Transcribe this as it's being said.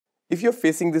If you're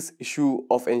facing this issue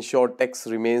of ensure text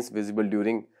remains visible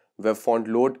during web font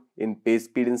load in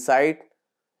PageSpeed Insight,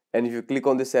 and if you click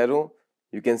on this arrow,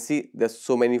 you can see there's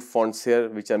so many fonts here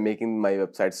which are making my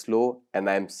website slow, and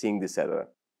I'm seeing this error.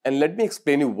 And let me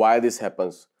explain you why this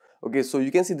happens. Okay, so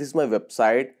you can see this is my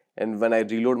website, and when I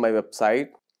reload my website,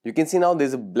 you can see now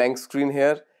there's a blank screen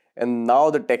here, and now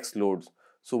the text loads.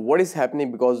 So what is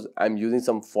happening, because I'm using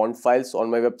some font files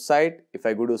on my website. If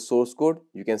I go to source code,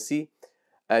 you can see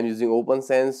I'm using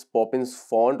OpenSense Poppins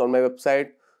font on my website.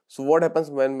 So what happens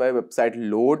when my website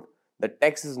load, the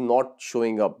text is not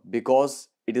showing up because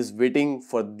it is waiting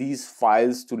for these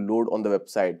files to load on the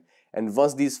website. And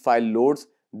once these file loads,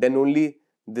 then only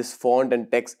this font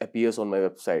and text appears on my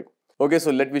website. Okay,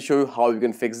 so let me show you how you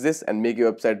can fix this and make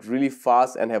your website really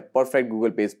fast and have perfect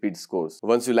Google PageSpeed scores.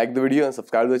 Once you like the video and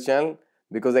subscribe to the channel,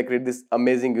 because I create this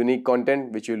amazing unique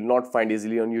content which you will not find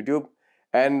easily on YouTube.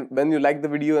 And when you like the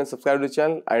video and subscribe to the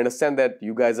channel, I understand that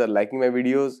you guys are liking my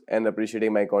videos and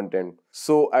appreciating my content.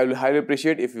 So I will highly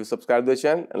appreciate if you subscribe to the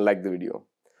channel and like the video.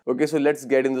 Okay, so let's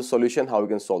get into the solution how we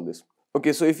can solve this.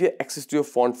 Okay, so if you have access to your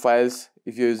font files,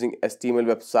 if you're using HTML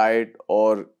website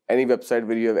or any website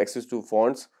where you have access to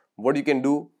fonts, what you can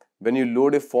do when you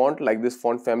load a font like this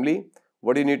font family,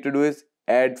 what you need to do is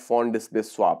add font display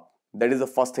swap. That is the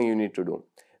first thing you need to do.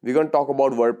 We're going to talk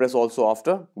about WordPress also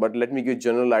after, but let me give you a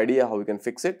general idea how we can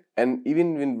fix it. And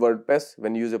even in WordPress,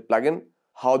 when you use a plugin,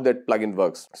 how that plugin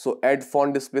works. So add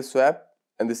font display swap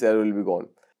and this error will be gone.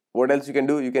 What else you can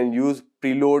do? You can use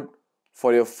preload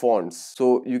for your fonts.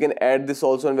 So you can add this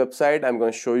also on website. I'm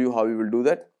going to show you how you will do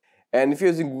that. And if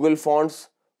you're using Google Fonts,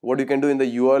 what you can do in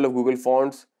the URL of Google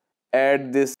Fonts,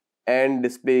 add this and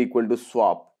display equal to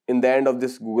swap in the end of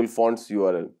this Google Fonts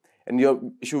URL and your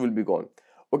issue will be gone.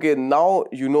 Okay, now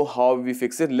you know how we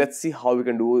fix it. Let's see how we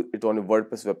can do it on a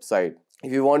WordPress website.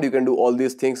 If you want, you can do all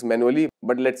these things manually,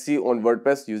 but let's see on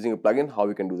WordPress using a plugin how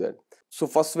we can do that. So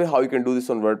first way how you can do this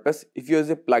on WordPress, if you use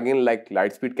a plugin like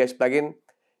Lightspeed Cache plugin,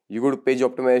 you go to page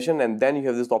optimization and then you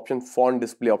have this option font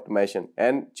display optimization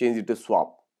and change it to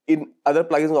swap. In other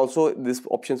plugins also this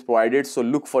option is provided, so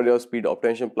look for your speed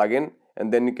optimization plugin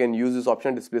and then you can use this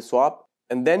option display swap,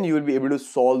 and then you will be able to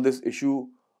solve this issue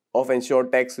of ensure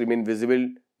text remain visible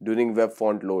during web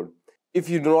font load. If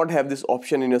you do not have this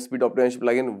option in your speed optimization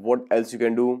plugin, what else you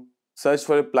can do? Search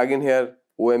for a plugin here,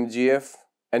 OMGF,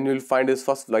 and you will find this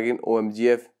first plugin,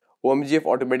 OMGF. OMGF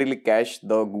automatically cache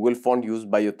the Google font used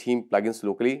by your theme plugins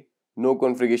locally. No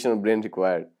configuration or brain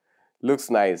required. Looks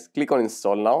nice. Click on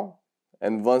install now,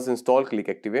 and once installed, click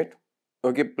activate.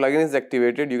 Okay, plugin is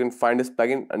activated. You can find this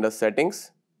plugin under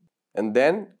settings and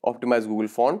then optimize Google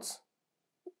fonts.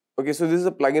 Okay, so this is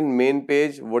a plugin main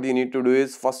page. What you need to do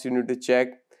is first you need to check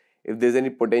if there's any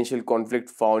potential conflict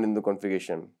found in the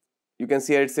configuration. You can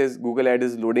see here it says Google Ad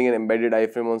is loading an embedded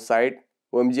iframe on site.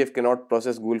 OMGF cannot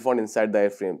process Google font inside the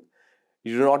iframe.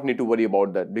 You do not need to worry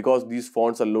about that because these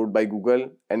fonts are loaded by Google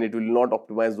and it will not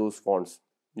optimize those fonts.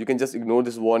 You can just ignore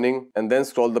this warning and then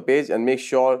scroll the page and make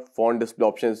sure font display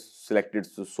option is selected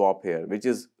to swap here, which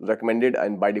is recommended,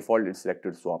 and by default it's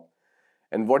selected swap.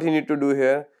 And what you need to do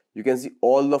here, you can see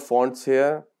all the fonts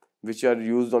here which are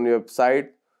used on your website.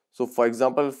 So for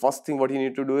example, first thing what you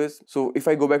need to do is, so if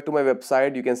I go back to my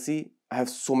website, you can see I have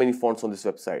so many fonts on this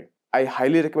website. I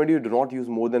highly recommend you do not use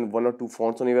more than 1 or 2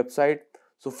 fonts on your website.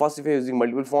 So first, if you're using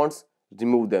multiple fonts,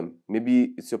 remove them.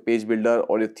 Maybe it's your page builder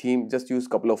or your theme, just use a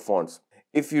couple of fonts.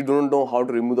 If you don't know how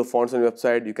to remove the fonts on your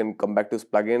website, you can come back to this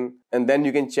plugin and then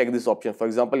you can check this option. For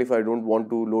example, if I don't want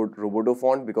to load Roboto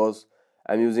font because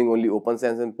I'm using only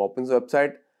OpenSense and Poppins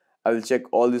website, I will check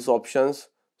all these options.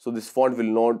 So this font will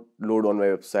not load on my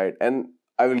website and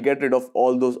I will get rid of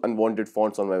all those unwanted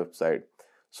fonts on my website.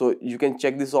 So you can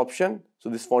check this option. So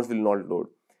this font will not load.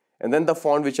 And then the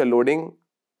font which are loading,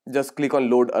 just click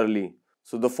on load early.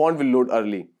 So the font will load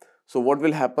early. So what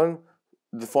will happen?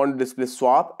 The font display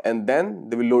swap and then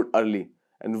they will load early.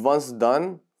 And once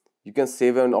done, you can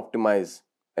save and optimize.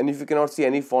 And if you cannot see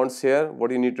any fonts here,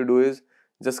 what you need to do is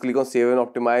just click on save and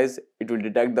optimize. It will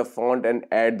detect the font and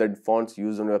add the fonts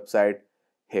used on the website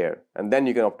here. And then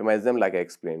you can optimize them like I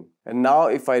explained. And now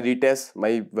if I retest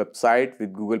my website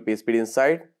with Google PageSpeed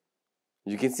Insight,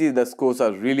 you can see the scores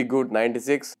are really good,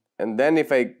 96. And then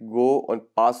if I go on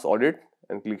pass audit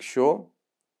and click show,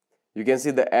 you can see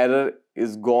the error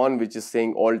is gone, which is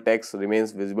saying all text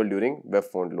remains visible during web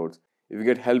font loads. If you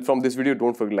get help from this video,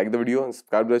 don't forget to like the video and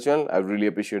subscribe to the channel. I really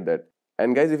appreciate that.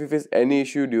 And guys, if you face any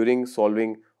issue during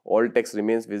solving all text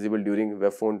remains visible during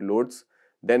web font loads,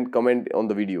 then comment on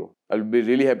the video. I'll be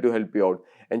really happy to help you out.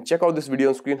 And check out this video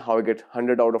on screen how I get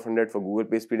 100 out of 100 for Google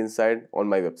PageSpeed Insight on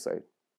my website.